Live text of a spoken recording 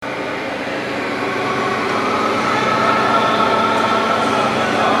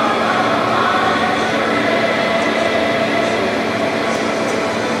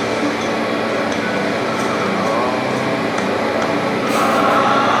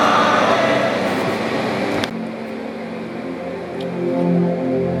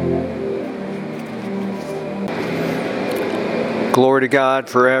Glory to God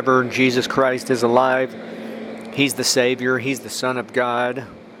forever. Jesus Christ is alive. He's the Savior. He's the Son of God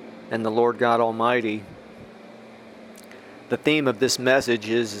and the Lord God Almighty. The theme of this message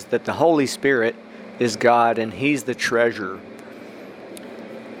is that the Holy Spirit is God and He's the treasure.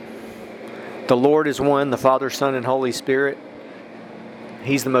 The Lord is one, the Father, Son, and Holy Spirit.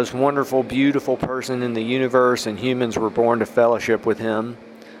 He's the most wonderful, beautiful person in the universe, and humans were born to fellowship with Him.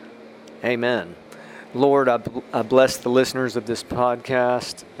 Amen. Lord, I bless the listeners of this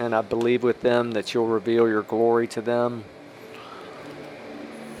podcast, and I believe with them that You'll reveal Your glory to them.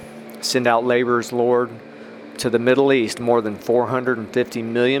 Send out laborers, Lord, to the Middle East, more than 450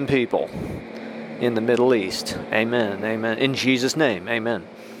 million people in the Middle East. Amen. Amen. In Jesus' name, amen.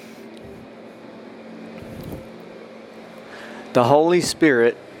 The Holy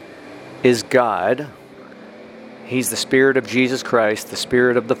Spirit is God. He's the Spirit of Jesus Christ, the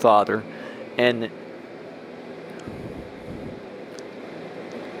Spirit of the Father, and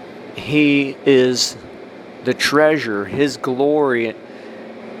He is the treasure. His glory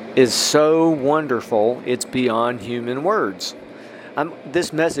is so wonderful, it's beyond human words.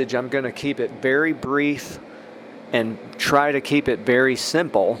 This message, I'm going to keep it very brief and try to keep it very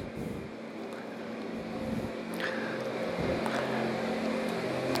simple.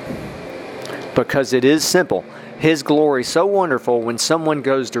 Because it is simple. His glory is so wonderful, when someone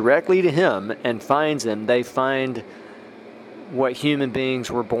goes directly to Him and finds Him, they find what human beings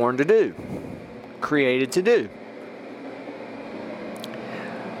were born to do, created to do.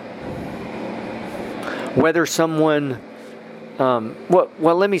 Whether someone,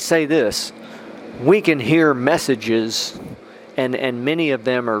 let me say this. We can hear messages, and many of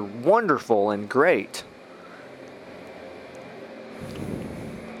them are wonderful and great.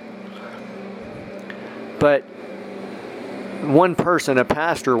 But one person, a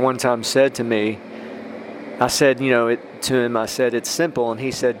pastor, one time said to me, I said, to him, I said, it's simple. And he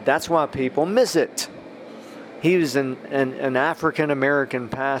said, that's why people miss it. He was an African-American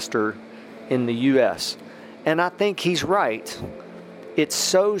pastor in the U.S. And I think he's right. It's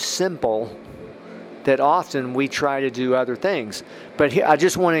so simple that often we try to do other things. But I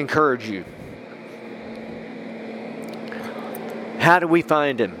just want to encourage you. How do we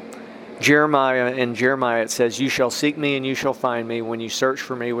find Him? In Jeremiah it says, you shall seek me and you shall find me when you search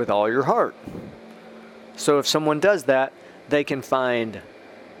for me with all your heart. So if someone does that, they can find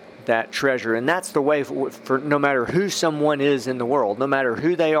that treasure. And that's the way for no matter who someone is in the world, no matter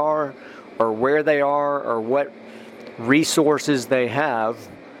who they are or where they are or what resources they have,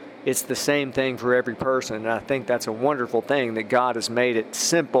 it's the same thing for every person. And I think that's a wonderful thing that God has made it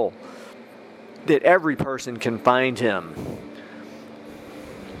simple, that every person can find Him.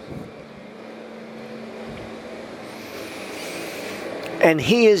 And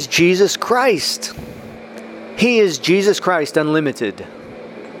He is Jesus Christ. He is Jesus Christ unlimited.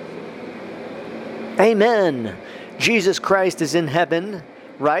 Amen. Jesus Christ is in heaven,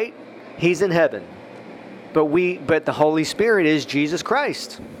 right? He's in heaven. But the Holy Spirit is Jesus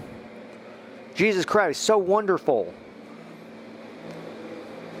Christ. Jesus Christ, so wonderful.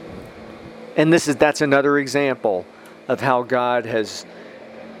 And that's another example of how God has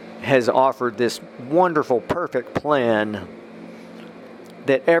offered this wonderful, perfect plan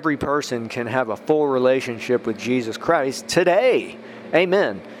that every person can have a full relationship with Jesus Christ today.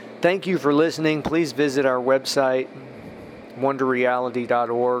 Amen. Thank you for listening. Please visit our website,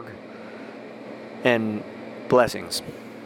 wonderreality.org, and blessings.